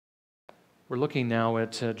We're looking now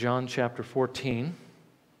at John chapter 14.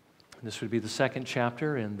 This would be the second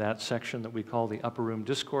chapter in that section that we call the Upper Room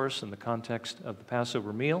Discourse in the context of the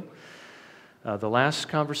Passover meal. The last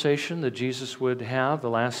conversation that Jesus would have, the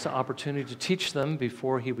last opportunity to teach them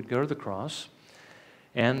before he would go to the cross.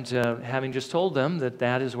 And having just told them that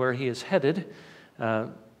that is where he is headed,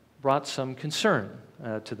 brought some concern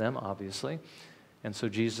to them, obviously. And so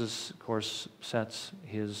Jesus, of course, sets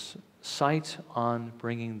his sight on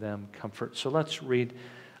bringing them comfort. So let's read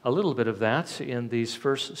a little bit of that in these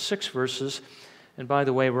first 6 verses. And by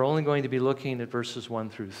the way, we're only going to be looking at verses 1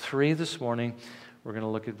 through 3 this morning. We're going to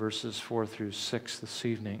look at verses 4 through 6 this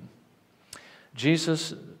evening.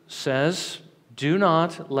 Jesus says, "Do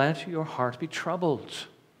not let your heart be troubled.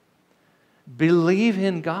 Believe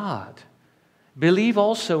in God. Believe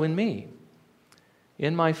also in me.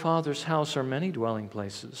 In my Father's house are many dwelling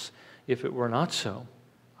places. If it were not so,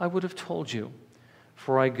 I would have told you,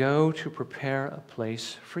 for I go to prepare a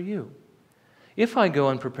place for you. If I go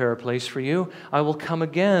and prepare a place for you, I will come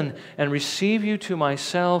again and receive you to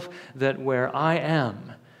myself, that where I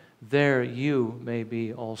am, there you may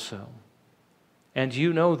be also. And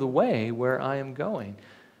you know the way where I am going."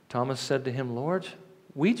 Thomas said to him, "Lord,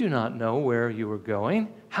 we do not know where you are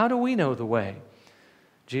going. How do we know the way?"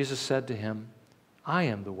 Jesus said to him, "I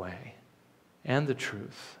am the way and the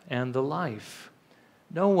truth and the life.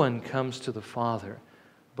 No one comes to the Father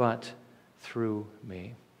but through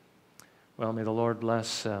me." Well, may the Lord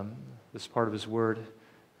bless this part of his word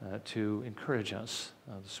to encourage us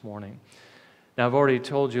this morning. Now, I've already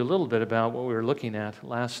told you a little bit about what we were looking at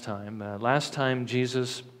last time. Last time,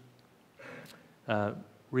 Jesus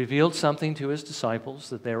revealed something to his disciples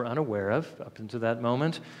that they were unaware of up until that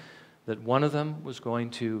moment, that one of them was going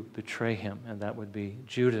to betray him, and that would be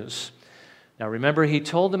Judas. Now, remember, he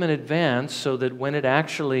told them in advance so that when it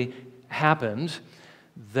actually happened,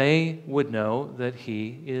 they would know that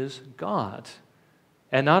he is God.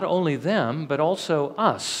 And not only them, but also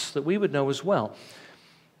us, that we would know as well.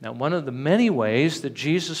 Now, one of the many ways that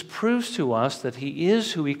Jesus proves to us that he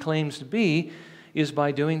is who he claims to be is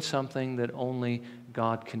by doing something that only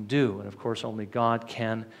God can do. And of course, only God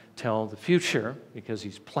can tell the future because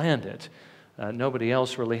he's planned it. Nobody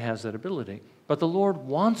else really has that ability. But the Lord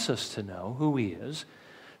wants us to know who he is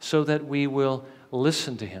so that we will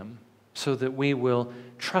listen to him, so that we will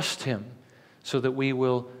trust him, so that we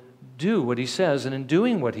will do what he says. And in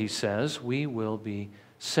doing what he says, we will be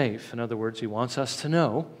safe. In other words, he wants us to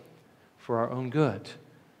know for our own good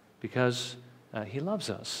because he loves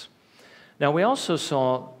us. Now, we also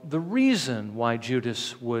saw the reason why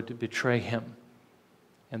Judas would betray him,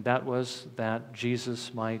 and that was that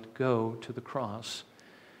Jesus might go to the cross.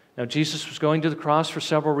 Now, Jesus was going to the cross for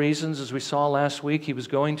several reasons. As we saw last week, he was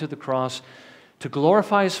going to the cross to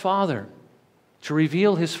glorify his Father, to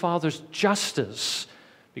reveal his Father's justice,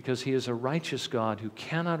 because he is a righteous God who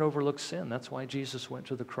cannot overlook sin. That's why Jesus went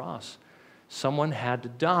to the cross. Someone had to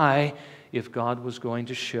die if God was going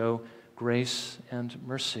to show grace and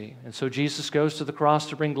mercy. And so Jesus goes to the cross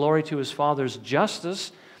to bring glory to his Father's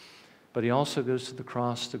justice, but he also goes to the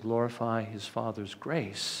cross to glorify his Father's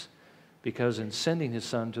grace, because in sending his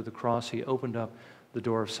Son to the cross, he opened up the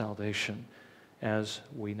door of salvation, as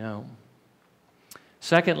we know.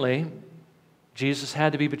 Secondly, Jesus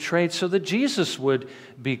had to be betrayed so that Jesus would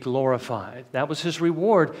be glorified. That was his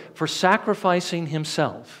reward for sacrificing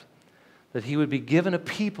himself, that he would be given a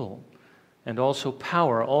people and also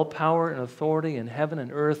power, all power and authority in heaven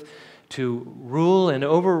and earth, to rule and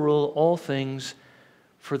overrule all things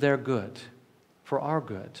for their good, for our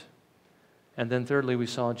good. And then thirdly, we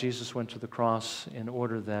saw Jesus went to the cross in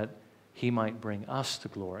order that he might bring us to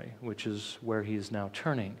glory, which is where he is now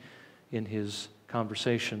turning in his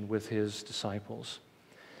conversation with his disciples.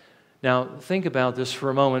 Now, think about this for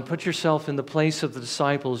a moment. Put yourself in the place of the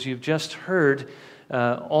disciples. You've just heard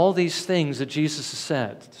all these things that Jesus has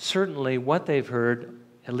said. Certainly, what they've heard,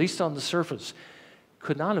 at least on the surface,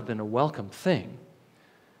 could not have been a welcome thing.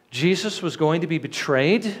 Jesus was going to be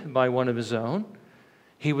betrayed by one of his own.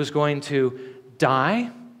 He was going to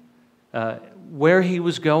die. Where he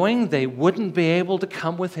was going, they wouldn't be able to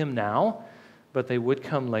come with him now, but they would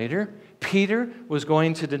come later. Peter was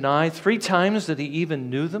going to deny 3 times that he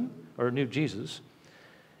even knew them, or knew Jesus,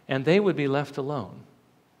 and they would be left alone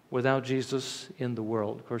without Jesus in the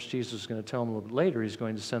world. Of course, Jesus is going to tell them a little bit later he's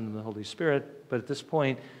going to send them the Holy Spirit, but at this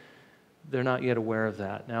point, they're not yet aware of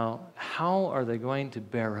that. Now, how are they going to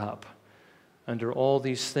bear up under all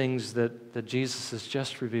these things that Jesus has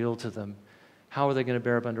just revealed to them? How are they going to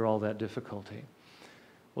bear up under all that difficulty?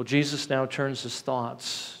 Well, Jesus now turns his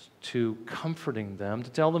thoughts to comforting them,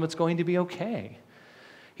 to tell them it's going to be okay.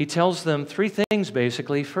 He tells them three things,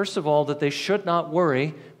 basically. First of all, that they should not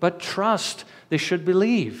worry, but trust. They should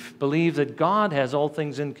believe. Believe that God has all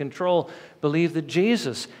things in control. Believe that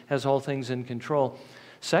Jesus has all things in control.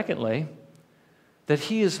 Secondly, that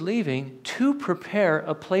He is leaving to prepare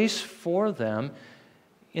a place for them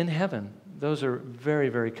in heaven. Those are very,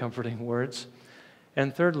 very comforting words.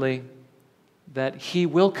 And thirdly, that He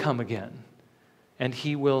will come again, and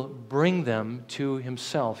He will bring them to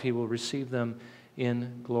Himself. He will receive them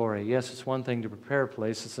in glory. Yes, it's one thing to prepare a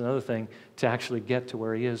place. It's another thing to actually get to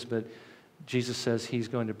where He is. But Jesus says He's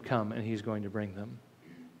going to come and He's going to bring them.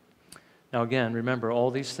 Now again, remember,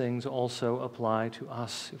 all these things also apply to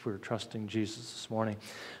us if we're trusting Jesus this morning.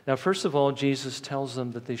 Now, first of all, Jesus tells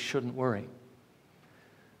them that they shouldn't worry,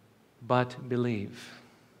 but believe.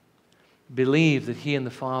 Believe that He and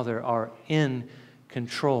the Father are in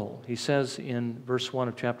control. He says in verse 1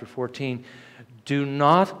 of chapter 14, "Do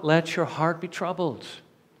not let your heart be troubled.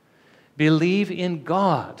 Believe in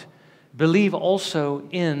God. Believe also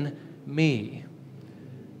in me."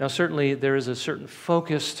 Now, certainly there is a certain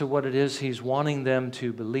focus to what it is He's wanting them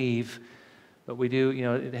to believe, but we do,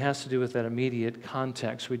 it has to do with that immediate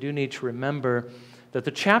context. We do need to remember that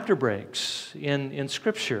the chapter breaks in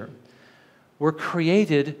Scripture were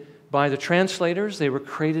created by the translators. They were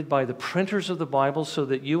created by the printers of the Bible so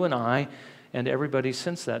that you and I and everybody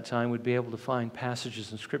since that time would be able to find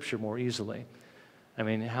passages in Scripture more easily. I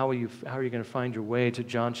mean, how are you going to find your way to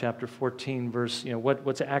John chapter 14 verse,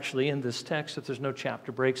 what's actually in this text if there's no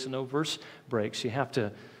chapter breaks and no verse breaks? You have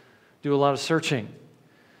to do a lot of searching.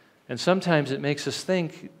 And sometimes it makes us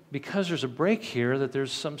think, because there's a break here, that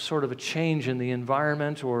there's some sort of a change in the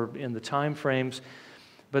environment or in the time frames.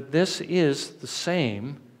 But this is the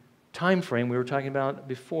same time frame we were talking about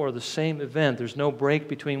before, the same event. There's no break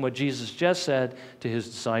between what Jesus just said to His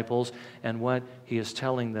disciples and what He is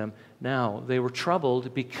telling them now. They were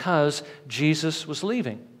troubled because Jesus was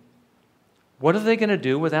leaving. What are they going to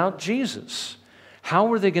do without Jesus? How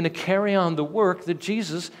were they going to carry on the work that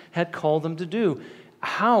Jesus had called them to do?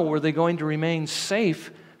 How were they going to remain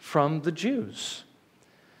safe from the Jews?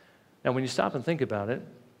 Now, when you stop and think about it,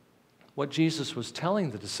 what Jesus was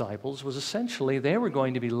telling the disciples was essentially they were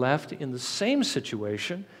going to be left in the same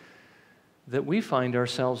situation that we find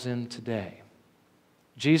ourselves in today.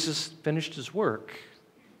 Jesus finished His work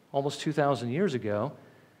almost 2,000 years ago,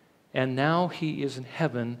 and now He is in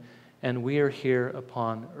heaven, and we are here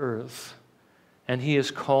upon earth. And He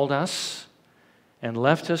has called us and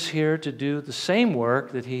left us here to do the same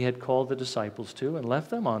work that He had called the disciples to and left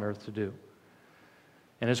them on earth to do.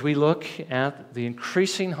 And as we look at the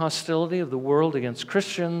increasing hostility of the world against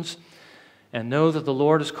Christians and know that the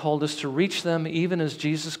Lord has called us to reach them, even as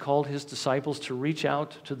Jesus called His disciples to reach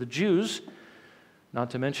out to the Jews,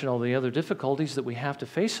 not to mention all the other difficulties that we have to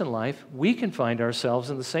face in life, we can find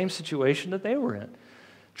ourselves in the same situation that they were in,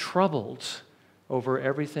 troubled over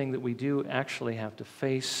everything that we do actually have to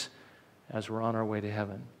face as we're on our way to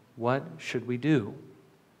heaven. What should we do?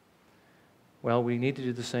 Well, we need to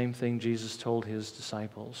do the same thing Jesus told His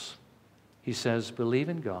disciples. He says, believe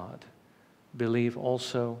in God, believe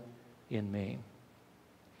also in me.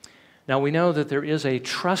 Now, we know that there is a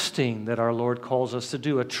trusting that our Lord calls us to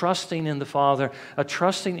do, a trusting in the Father, a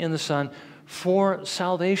trusting in the Son for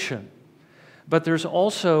salvation. But there's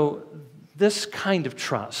also this kind of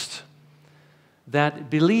trust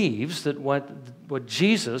that believes that what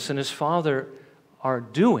Jesus and His Father are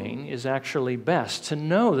doing is actually best, to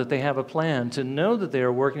know that they have a plan, to know that they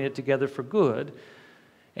are working it together for good,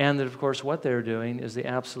 and that, of course, what they're doing is the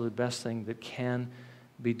absolute best thing that can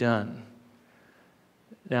be done.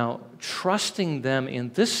 Now, trusting them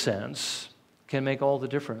in this sense can make all the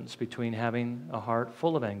difference between having a heart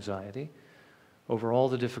full of anxiety over all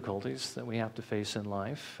the difficulties that we have to face in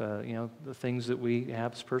life, the things that we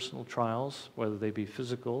have as personal trials, whether they be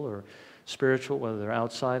physical or spiritual, whether they're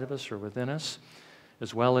outside of us or within us,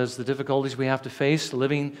 as well as the difficulties we have to face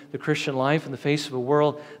living the Christian life in the face of a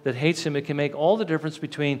world that hates Him. It can make all the difference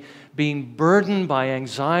between being burdened by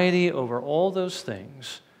anxiety over all those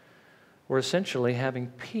things or essentially having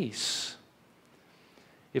peace.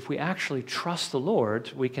 If we actually trust the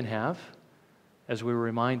Lord, we can have, as we were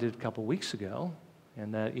reminded a couple weeks ago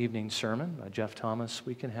in that evening sermon by Jeff Thomas,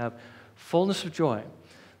 we can have fullness of joy.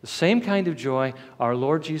 The same kind of joy our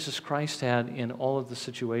Lord Jesus Christ had in all of the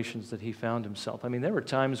situations that He found Himself. I mean, there were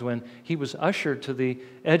times when He was ushered to the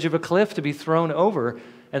edge of a cliff to be thrown over,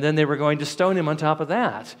 and then they were going to stone Him on top of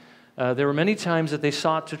that. There were many times that they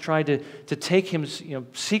sought to try to take Him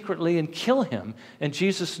secretly and kill Him, and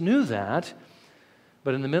Jesus knew that.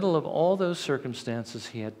 But in the middle of all those circumstances,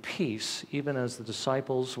 He had peace, even as the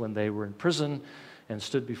disciples, when they were in prison and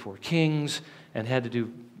stood before kings and had to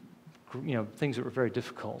do things that were very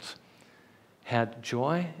difficult, had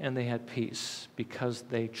joy and they had peace because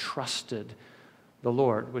they trusted the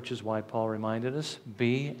Lord, which is why Paul reminded us,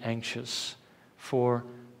 be anxious for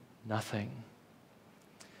nothing.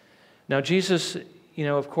 Now, Jesus,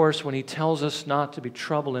 of course, when he tells us not to be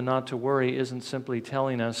troubled and not to worry, isn't simply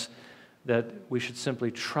telling us that we should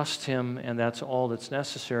simply trust him and that's all that's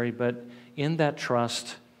necessary, but in that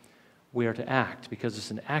trust, we are to act, because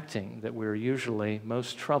it's in acting that we're usually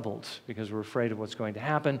most troubled, because we're afraid of what's going to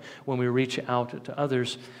happen when we reach out to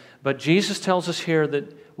others. But Jesus tells us here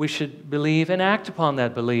that we should believe and act upon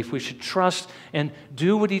that belief. We should trust and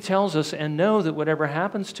do what he tells us and know that whatever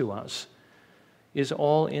happens to us is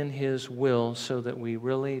all in his will, so that we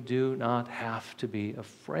really do not have to be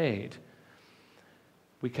afraid.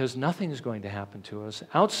 Because nothing is going to happen to us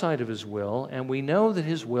outside of his will, and we know that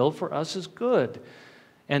his will for us is good.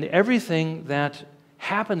 And everything that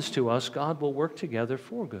happens to us, God will work together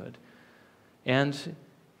for good. And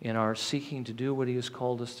in our seeking to do what he has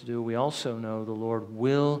called us to do, we also know the Lord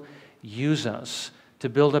will use us to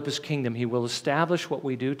build up his kingdom. He will establish what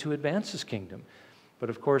we do to advance his kingdom. But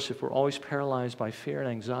of course, if we're always paralyzed by fear and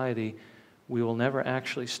anxiety, we will never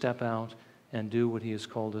actually step out and do what he has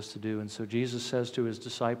called us to do. And so Jesus says to his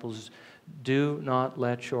disciples, do not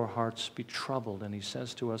let your hearts be troubled. And he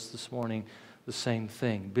says to us this morning the same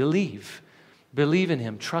thing. Believe. Believe in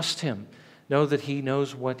him. Trust him. Know that he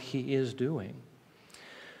knows what he is doing.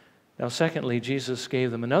 Now, secondly, Jesus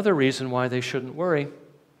gave them another reason why they shouldn't worry,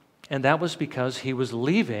 and that was because he was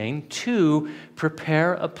leaving to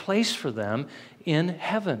prepare a place for them in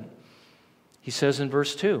heaven. He says in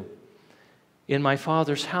verse 2, in my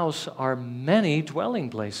Father's house are many dwelling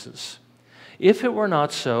places. If it were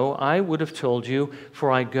not so, I would have told you,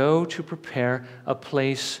 for I go to prepare a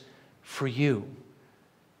place for you.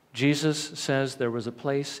 Jesus says there was a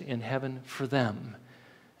place in heaven for them.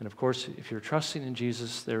 And of course, if you're trusting in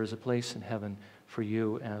Jesus, there is a place in heaven for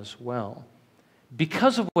you as well.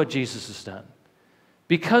 Because of what Jesus has done.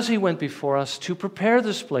 Because he went before us to prepare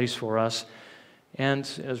this place for us. And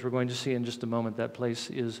as we're going to see in just a moment, that place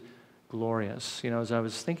is glorious. As I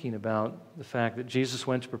was thinking about the fact that Jesus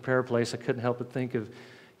went to prepare a place, I couldn't help but think of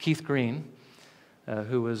Keith Green,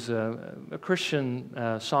 who was a Christian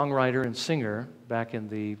songwriter and singer back in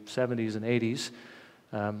the 70s and 80s.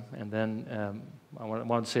 And then I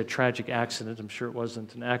wanted to say a tragic accident. I'm sure it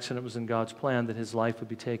wasn't an accident. It was in God's plan that his life would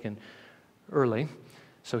be taken early.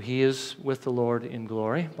 So he is with the Lord in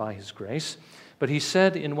glory by his grace. But he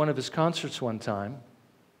said in one of his concerts one time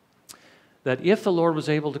that if the Lord was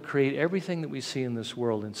able to create everything that we see in this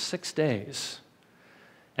world in 6 days,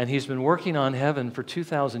 and he's been working on heaven for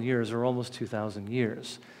 2,000 years, or almost 2,000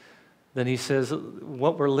 years, then he says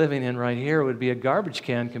what we're living in right here would be a garbage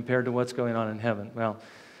can compared to what's going on in heaven. Well,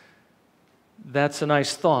 that's a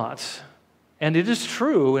nice thought. And it is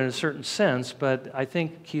true in a certain sense, but I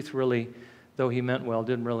think Keith really, though he meant well,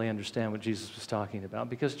 didn't really understand what Jesus was talking about,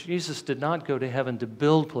 because Jesus did not go to heaven to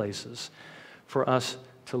build places for us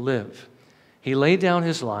to live. He laid down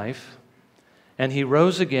his life, and he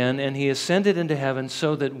rose again, and he ascended into heaven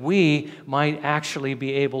so that we might actually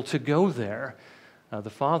be able to go there.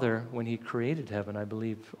 The Father, when he created heaven, I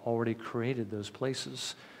believe, already created those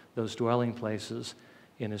places, those dwelling places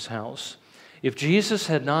in his house. If Jesus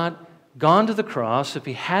had not gone to the cross, if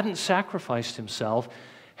he hadn't sacrificed himself,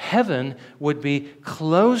 heaven would be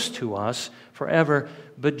closed to us forever.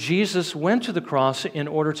 But Jesus went to the cross in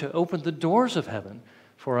order to open the doors of heaven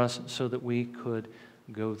for us so that we could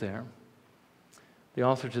go there. The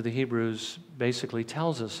author to the Hebrews basically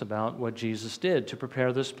tells us about what Jesus did to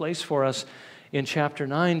prepare this place for us. In chapter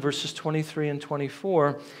 9, verses 23 and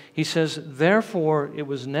 24, he says, therefore it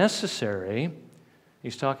was necessary,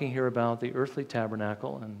 he's talking here about the earthly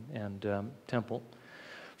tabernacle and temple,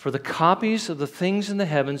 for the copies of the things in the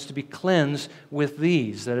heavens to be cleansed with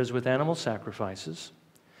these, that is, with animal sacrifices,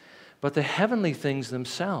 but the heavenly things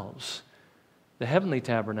themselves, the heavenly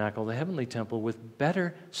tabernacle, the heavenly temple, with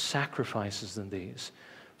better sacrifices than these.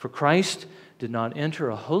 For Christ did not enter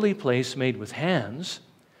a holy place made with hands,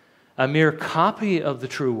 a mere copy of the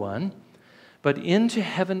true one, but into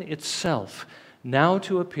heaven itself, now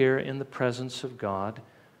to appear in the presence of God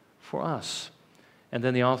for us. And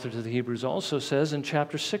then the author to the Hebrews also says in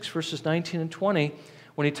chapter 6, verses 19 and 20,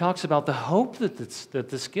 when he talks about the hope that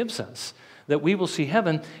this gives us, that we will see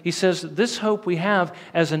heaven, he says, this hope we have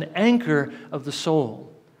as an anchor of the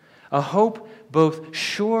soul, a hope both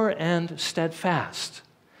sure and steadfast,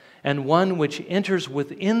 and one which enters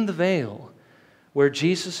within the veil, where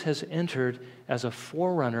Jesus has entered as a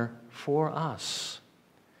forerunner for us,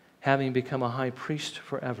 having become a high priest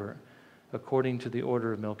forever, according to the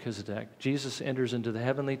order of Melchizedek. Jesus enters into the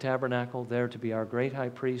heavenly tabernacle there to be our great high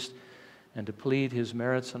priest and to plead his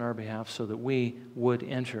merits on our behalf so that we would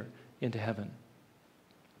enter into heaven.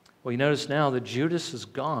 Well, you notice now that Judas is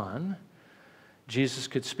gone. Jesus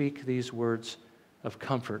could speak these words of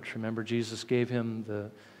comfort. Remember, Jesus gave him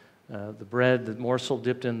the bread, the morsel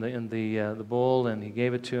dipped in the bowl, and he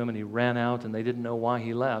gave it to him, and he ran out, and they didn't know why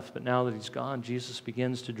he left. But now that he's gone, Jesus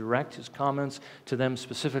begins to direct his comments to them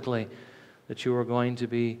specifically, that you are going to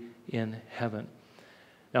be in heaven.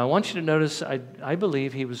 Now, I want you to notice, I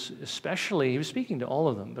believe he was speaking to all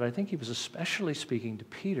of them, but I think he was especially speaking to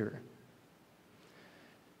Peter.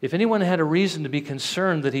 If anyone had a reason to be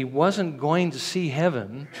concerned that he wasn't going to see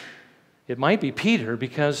heaven, it might be Peter,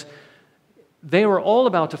 because they were all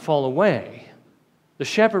about to fall away. The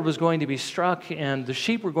shepherd was going to be struck, and the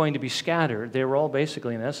sheep were going to be scattered. They were all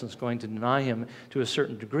basically, in essence, going to deny him to a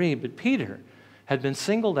certain degree, but Peter had been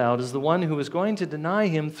singled out as the one who was going to deny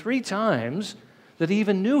him 3 times that he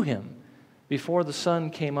even knew him before the sun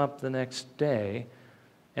came up the next day.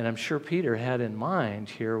 And I'm sure Peter had in mind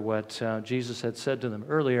here what Jesus had said to them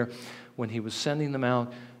earlier when he was sending them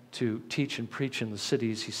out to teach and preach in the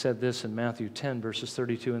cities. He said this in Matthew 10, verses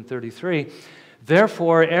 32 and 33.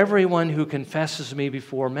 Therefore, everyone who confesses me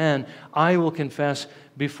before men, I will confess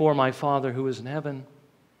before my Father who is in heaven.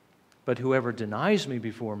 But whoever denies me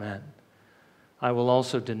before men, I will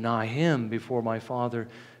also deny him before my Father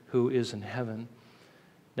who is in heaven.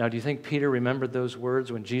 Now, do you think Peter remembered those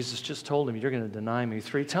words when Jesus just told him, you're going to deny me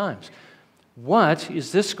 3 times? What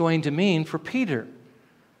is this going to mean for Peter?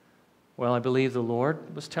 Well, I believe the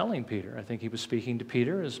Lord was telling Peter. I think he was speaking to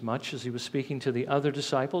Peter as much as he was speaking to the other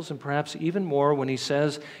disciples, and perhaps even more when he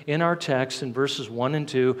says in our text in verses 1 and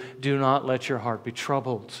 2, do not let your heart be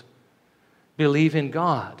troubled. Believe in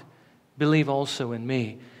God. Believe also in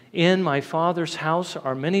me. In my Father's house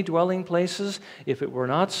are many dwelling places. If it were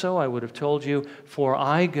not so, I would have told you, for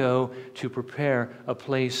I go to prepare a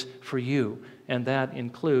place for you. And that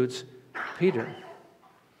includes Peter.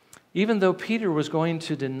 Even though Peter was going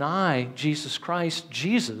to deny Jesus Christ,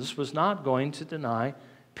 Jesus was not going to deny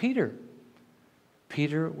Peter.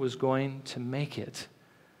 Peter was going to make it,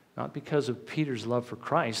 not because of Peter's love for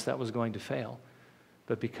Christ, that was going to fail,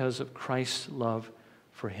 but because of Christ's love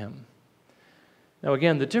for him. Now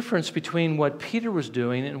again, the difference between what Peter was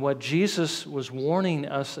doing and what Jesus was warning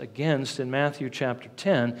us against in Matthew chapter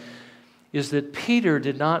 10 is that Peter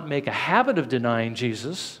did not make a habit of denying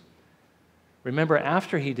Jesus. Remember,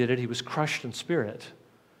 after he did it, he was crushed in spirit,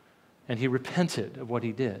 and he repented of what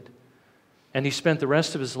he did. And he spent the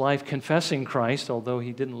rest of his life confessing Christ, although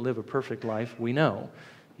he didn't live a perfect life, we know.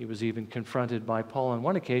 He was even confronted by Paul on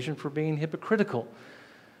one occasion for being hypocritical.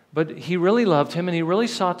 But he really loved him, and he really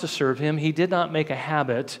sought to serve him. He did not make a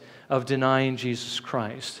habit of denying Jesus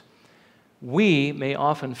Christ. We may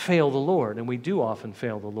often fail the Lord, and we do often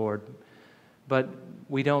fail the Lord, but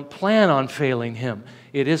we don't plan on failing him.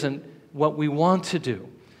 It isn't what we want to do.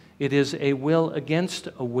 It is a will against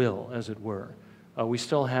a will, as it were. We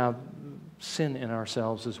still have sin in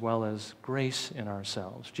ourselves as well as grace in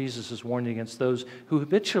ourselves. Jesus is warning against those who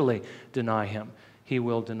habitually deny him. He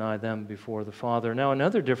will deny them before the Father. Now,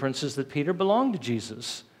 another difference is that Peter belonged to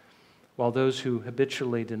Jesus, while those who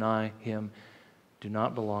habitually deny him do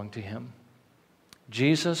not belong to him.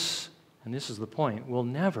 Jesus, and this is the point, will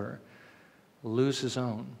never lose his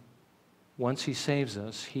own. Once he saves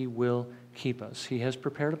us, he will keep us. He has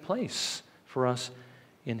prepared a place for us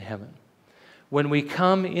in heaven. When we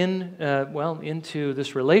come into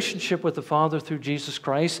this relationship with the Father through Jesus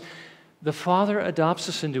Christ, the Father adopts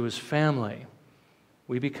us into his family.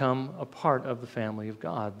 We become a part of the family of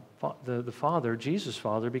God. The Father, Jesus'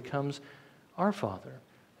 Father, becomes our Father.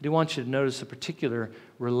 I do want you to notice a particular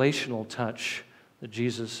relational touch that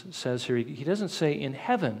Jesus says here. He doesn't say in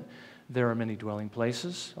heaven there are many dwelling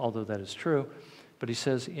places, although that is true, but he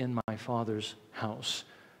says in my Father's house,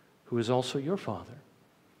 who is also your Father.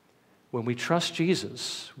 When we trust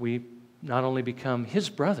Jesus, we not only become his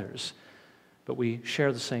brothers, but we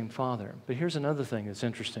share the same Father. But here's another thing that's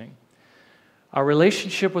interesting. Our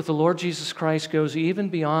relationship with the Lord Jesus Christ goes even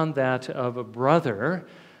beyond that of a brother.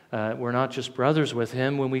 We're not just brothers with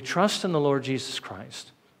him. When we trust in the Lord Jesus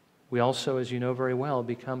Christ, we also, as you know very well,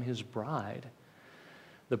 become his bride.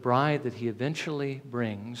 The bride that he eventually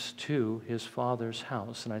brings to his Father's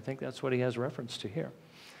house. And I think that's what he has reference to here.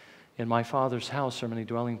 In my Father's house are many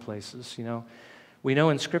dwelling places. You know, we know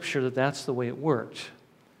in Scripture that that's the way it worked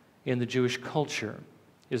in the Jewish culture,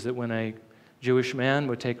 is that when a Jewish man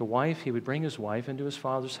would take a wife, he would bring his wife into his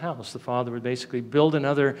father's house. The father would basically build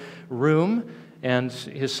another room, and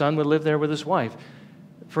his son would live there with his wife.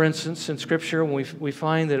 For instance, in Scripture, when we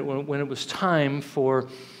find that when it was time for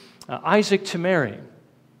Isaac to marry,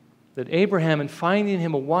 that Abraham, in finding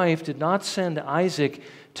him a wife, did not send Isaac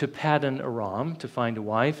to Paddan Aram to find a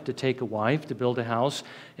wife, to take a wife, to build a house,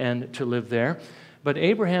 and to live there. But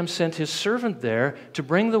Abraham sent his servant there to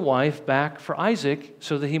bring the wife back for Isaac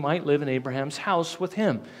so that he might live in Abraham's house with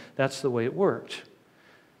him. That's the way it worked.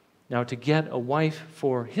 Now, to get a wife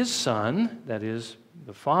for his son, that is,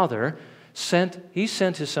 the father, he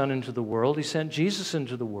sent his son into the world. He sent Jesus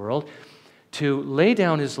into the world to lay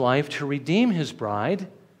down his life to redeem his bride,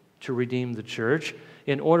 to redeem the church,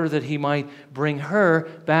 in order that he might bring her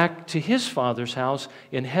back to his Father's house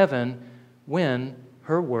in heaven when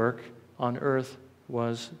her work on earth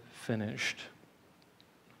was finished.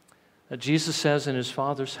 Jesus says in his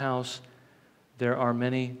Father's house there are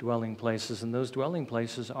many dwelling places, and those dwelling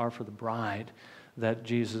places are for the bride that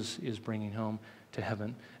Jesus is bringing home to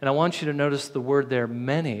heaven. And I want you to notice the word there,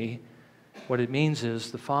 many. What it means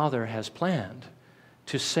is the Father has planned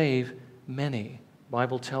to save many. The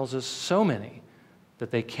Bible tells us so many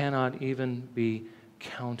that they cannot even be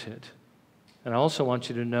counted. And I also want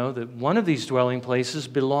you to know that one of these dwelling places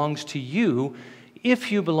belongs to you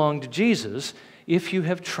if you belong to Jesus, if you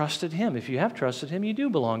have trusted him. If you have trusted him, you do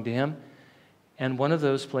belong to him. And one of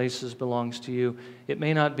those places belongs to you. It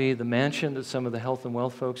may not be the mansion that some of the health and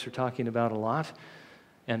wealth folks are talking about a lot.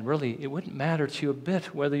 And really, it wouldn't matter to you a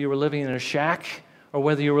bit whether you were living in a shack or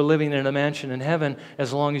whether you were living in a mansion in heaven,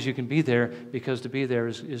 as long as you can be there, because to be there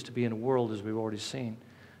is to be in a world, as we've already seen,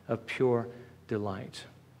 of pure delight.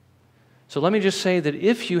 So let me just say that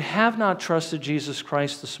if you have not trusted Jesus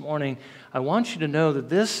Christ this morning, I want you to know that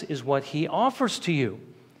this is what he offers to you.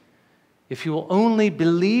 If you will only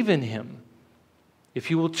believe in him, if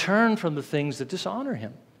you will turn from the things that dishonor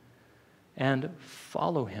him and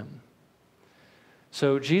follow him.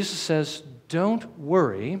 So Jesus says, don't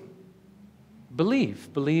worry.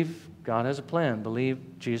 Believe. Believe God has a plan. Believe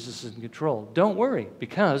Jesus is in control. Don't worry,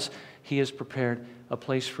 because he has prepared a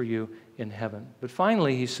place for you in heaven. But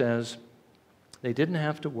finally, he says, they didn't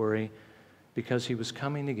have to worry because he was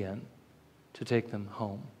coming again to take them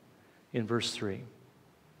home. In verse 3,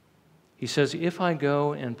 he says, if I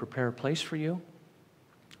go and prepare a place for you,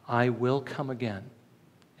 I will come again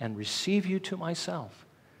and receive you to myself,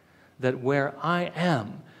 that where I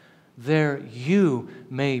am, there you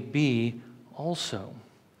may be also.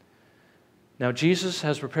 Now, Jesus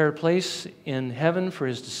has prepared a place in heaven for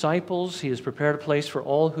his disciples. He has prepared a place for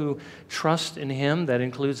all who trust in him. That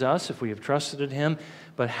includes us if we have trusted in him.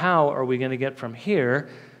 But how are we going to get from here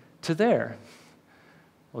to there?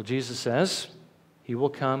 Well, Jesus says he will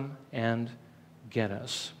come and get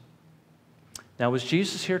us. Now, was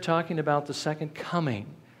Jesus here talking about the second coming?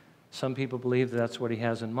 Some people believe that that's what he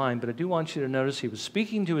has in mind, but I do want you to notice he was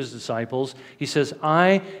speaking to his disciples. He says,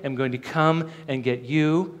 I am going to come and get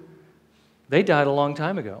you. They died a long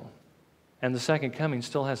time ago, and the second coming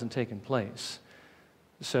still hasn't taken place.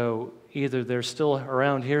 So either they're still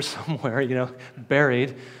around here somewhere,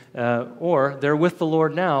 buried, or they're with the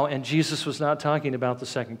Lord now, and Jesus was not talking about the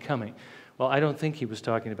second coming. Well, I don't think he was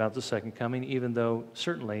talking about the second coming, even though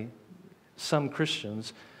certainly some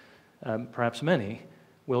Christians, perhaps many,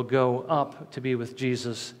 will go up to be with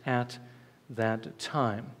Jesus at that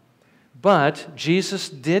time. But Jesus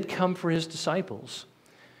did come for his disciples.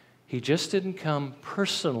 He just didn't come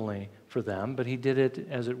personally for them, but he did it,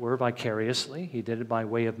 as it were, vicariously. He did it by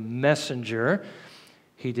way of messenger.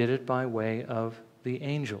 He did it by way of the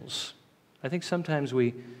angels. I think sometimes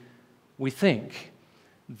we think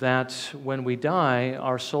that when we die,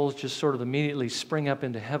 our souls just sort of immediately spring up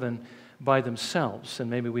into heaven by themselves,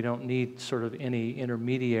 and maybe we don't need sort of any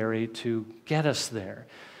intermediary to get us there.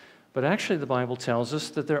 But actually, the Bible tells us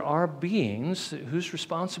that there are beings whose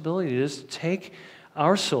responsibility it is to take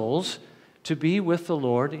our souls to be with the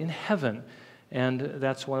Lord in heaven. And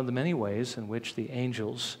that's one of the many ways in which the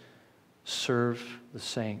angels serve the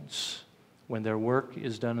saints. When their work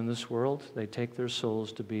is done in this world, they take their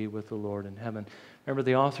souls to be with the Lord in heaven. Remember,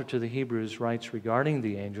 the author to the Hebrews writes regarding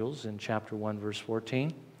the angels in chapter 1, verse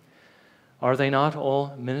 14, are they not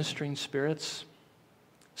all ministering spirits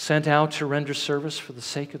sent out to render service for the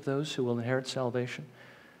sake of those who will inherit salvation?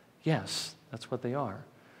 Yes, that's what they are.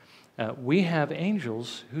 We have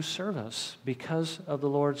angels who serve us because of the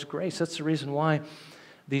Lord's grace. That's the reason why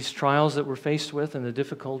these trials that we're faced with and the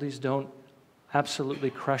difficulties don't absolutely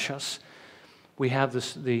crush us. We have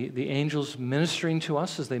the angels ministering to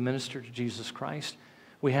us as they minister to Jesus Christ.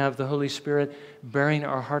 We have the Holy Spirit bearing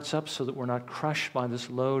our hearts up so that we're not crushed by this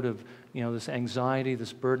load of, this anxiety,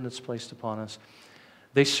 this burden that's placed upon us.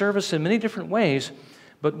 They serve us in many different ways,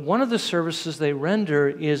 But one of the services they render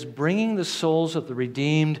is bringing the souls of the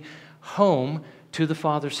redeemed home to the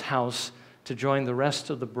Father's house to join the rest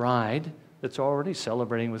of the bride that's already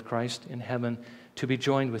celebrating with Christ in heaven, to be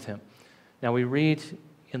joined with him. Now we read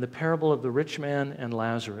in the parable of the rich man and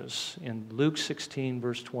Lazarus in Luke 16,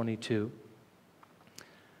 verse 22,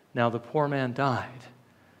 "Now the poor man died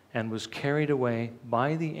and was carried away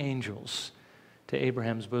by the angels to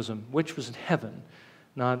Abraham's bosom," which was in heaven,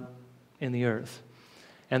 not in the earth.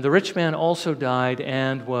 "And the rich man also died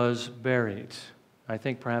and was buried." I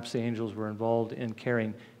think perhaps the angels were involved in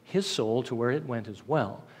carrying his soul to where it went as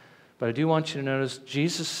well. But I do want you to notice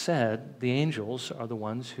Jesus said the angels are the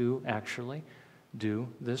ones who actually do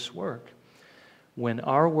this work. When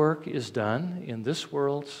our work is done in this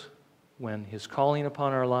world, when his calling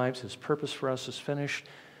upon our lives, his purpose for us is finished,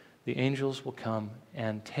 the angels will come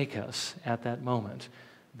and take us at that moment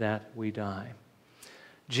that we die.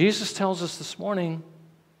 Jesus tells us this morning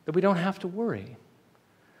that we don't have to worry.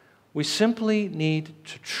 We simply need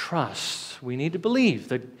to trust. We need to believe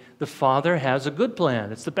that the Father has a good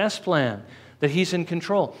plan. It's the best plan, that he's in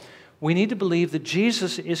control. We need to believe that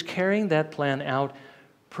Jesus is carrying that plan out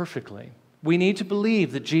perfectly. We need to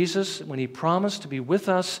believe that Jesus, when he promised to be with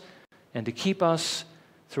us and to keep us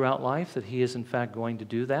throughout life, that he is in fact going to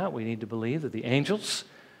do that. We need to believe that the angels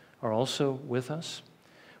are also with us.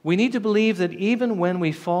 We need to believe that even when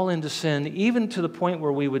we fall into sin, even to the point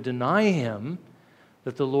where we would deny him,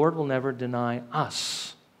 that the Lord will never deny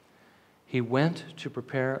us. He went to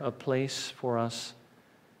prepare a place for us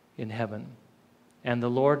in heaven. And the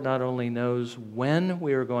Lord not only knows when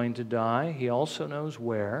we are going to die, he also knows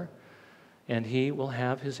where, and he will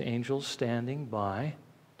have his angels standing by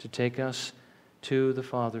to take us to the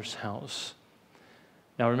Father's house.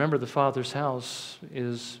 Now remember, the Father's house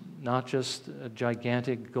is not just a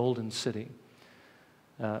gigantic golden city.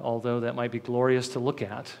 Although that might be glorious to look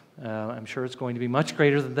at, I'm sure it's going to be much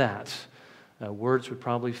greater than that. Words would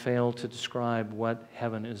probably fail to describe what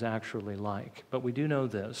heaven is actually like. But we do know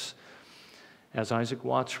this. As Isaac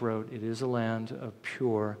Watts wrote, it is a land of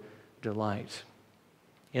pure delight.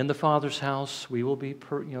 In the Father's house, we will be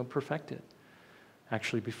perfected.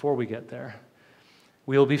 Actually, before we get there,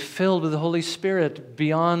 we will be filled with the Holy Spirit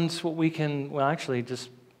beyond what we can, just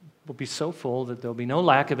we'll be so full that there'll be no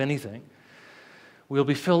lack of anything. We'll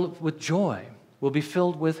be filled with joy. We'll be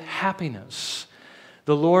filled with happiness.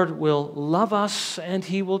 The Lord will love us and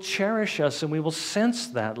he will cherish us, and we will sense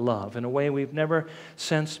that love in a way we've never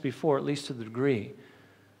sensed before, at least to the degree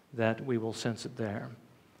that we will sense it there.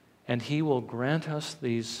 And he will grant us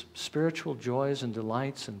these spiritual joys and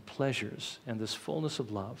delights and pleasures and this fullness of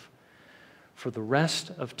love for the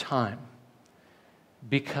rest of time,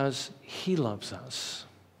 because he loves us,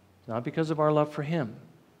 not because of our love for him,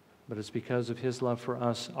 but it's because of his love for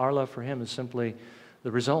us. Our love for him is simply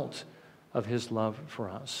the result of his love for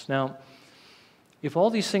us. Now, if all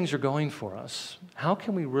these things are going for us, how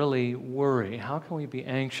can we really worry? How can we be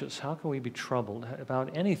anxious? How can we be troubled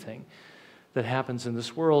about anything that happens in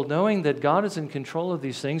this world, knowing that God is in control of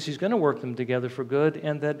these things, he's going to work them together for good,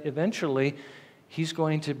 and that eventually he's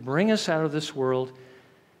going to bring us out of this world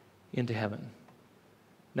into heaven?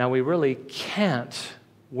 Now, we really can't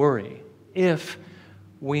worry if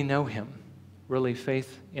we know him. Really,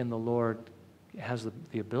 faith in the Lord has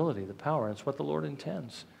the ability, the power. It's what the Lord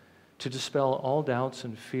intends, to dispel all doubts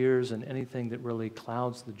and fears and anything that really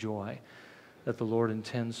clouds the joy that the Lord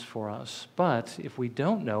intends for us. But if we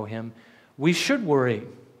don't know him, we should worry.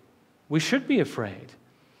 We should be afraid.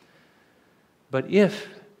 But if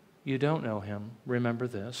you don't know him, remember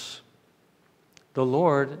this: the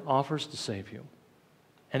Lord offers to save you,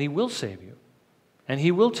 and he will save you, and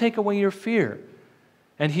he will take away your fear,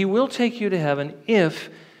 and he will take you to heaven if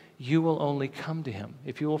you will only come to him,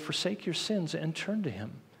 if you will forsake your sins and turn to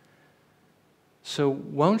him. So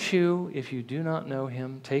won't you, if you do not know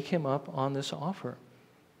him, take him up on this offer?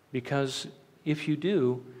 Because if you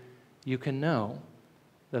do, you can know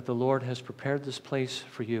that the Lord has prepared this place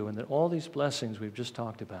for you, and that all these blessings we've just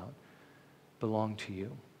talked about belong to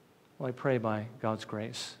you. Well, I pray by God's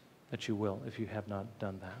grace that you will, if you have not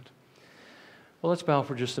done that. Well, let's bow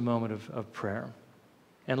for just a moment of prayer.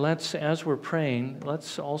 And let's, as we're praying,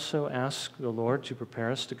 let's also ask the Lord to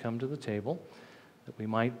prepare us to come to the table, that we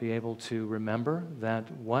might be able to remember that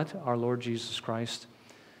what our Lord Jesus Christ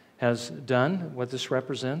has done, what this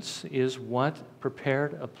represents, is what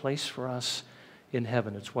prepared a place for us in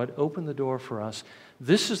heaven. It's what opened the door for us.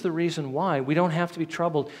 This is the reason why we don't have to be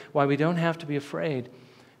troubled, why we don't have to be afraid,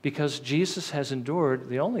 because Jesus has endured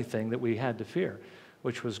the only thing that we had to fear,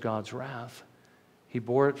 which was God's wrath. He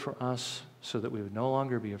bore it for us so that we would no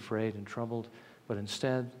longer be afraid and troubled, but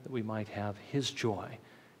instead that we might have his joy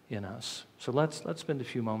in us. So let's spend a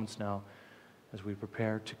few moments now as we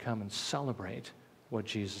prepare to come and celebrate what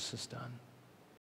Jesus has done.